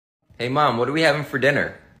Hey, Mom, what are we having for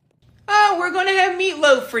dinner? Oh, we're gonna have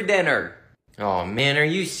meatloaf for dinner. Oh, man, are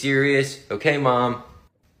you serious? Okay, Mom.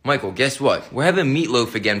 Michael, guess what? We're having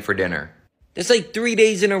meatloaf again for dinner. That's like 3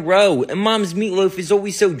 days in a row, and Mom's meatloaf is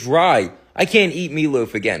always so dry. I can't eat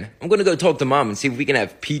meatloaf again. I'm gonna go talk to Mom and see if we can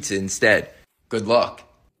have pizza instead. Good luck.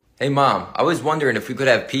 Hey, Mom, I was wondering if we could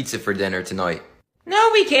have pizza for dinner tonight. No,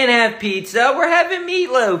 we can't have pizza. We're having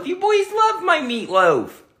meatloaf. You boys love my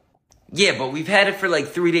meatloaf. Yeah, but we've had it for like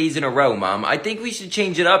 3 days in a row, Mom. I think we should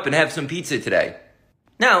change it up and have some pizza today.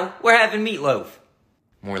 No, we're having meatloaf.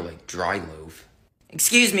 More like dry loaf.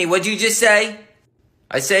 Excuse me, what'd you just say?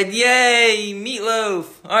 I said, yay, meatloaf.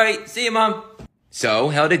 Alright, see you, Mom. So,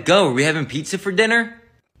 how'd it go? Are we having pizza for dinner?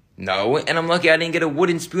 No, and I'm lucky I didn't get a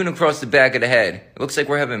wooden spoon across the back of the head. It looks like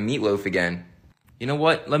we're having meatloaf again. You know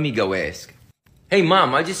what? Let me go ask. Hey,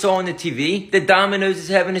 Mom, I just saw on the TV that Domino's is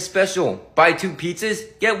having a special. Buy 2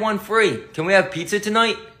 pizzas, get 1 free. Can we have pizza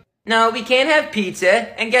tonight? No, we can't have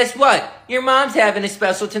pizza. And guess what? Your mom's having a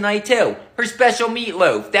special tonight, too. Her special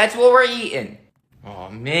meatloaf. That's what we're eating. Oh,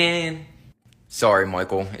 man. Sorry,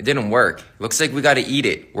 Michael. It didn't work. Looks like we gotta eat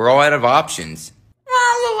it. We're all out of options. La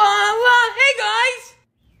la la la. Hey, guys.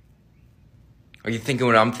 Are you thinking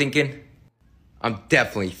what I'm thinking? I'm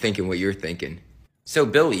definitely thinking what you're thinking. So,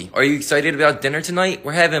 Billy, are you excited about dinner tonight?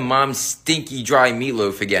 We're having Mom's stinky dry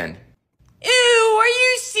meatloaf again. Ew, are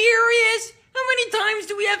you serious? How many times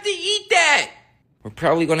do we have to eat that? We're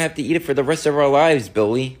probably gonna have to eat it for the rest of our lives,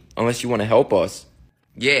 Billy. Unless you want to help us.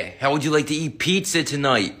 Yeah, how would you like to eat pizza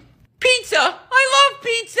tonight? Pizza! I love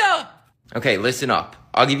pizza! Okay, listen up.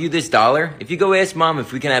 I'll give you this $1 if you go ask Mom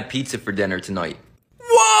if we can have pizza for dinner tonight.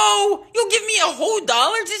 Whoa! You'll give me a whole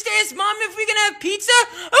 $1 just to ask Mom if we can have pizza?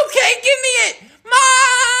 Okay, give me it!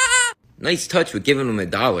 Mom! Nice touch with giving him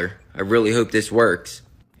 $1. I really hope this works.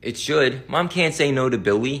 It should. Mom can't say no to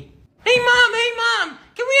Billy. Hey, Mom!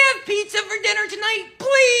 Can we have pizza for dinner tonight,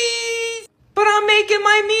 please? But I'm making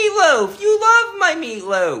my meatloaf. You love my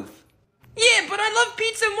meatloaf. Yeah, but I love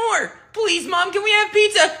pizza more. Please, Mom, can we have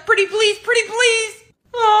pizza? Pretty please, pretty please.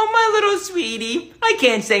 Oh, my little sweetie. I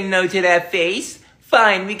can't say no to that face.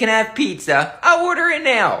 Fine, we can have pizza. I'll order it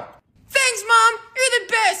now. Thanks, Mom. You're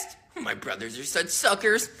the best. My brothers are such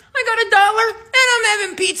suckers. I got $1 and I'm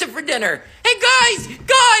having pizza for dinner. Hey, guys!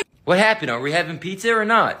 What happened? Are we having pizza or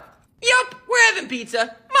not? Yup, we're having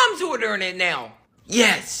pizza. Mom's ordering it now.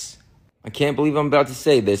 Yes! I can't believe I'm about to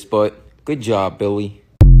say this, but good job, Billy.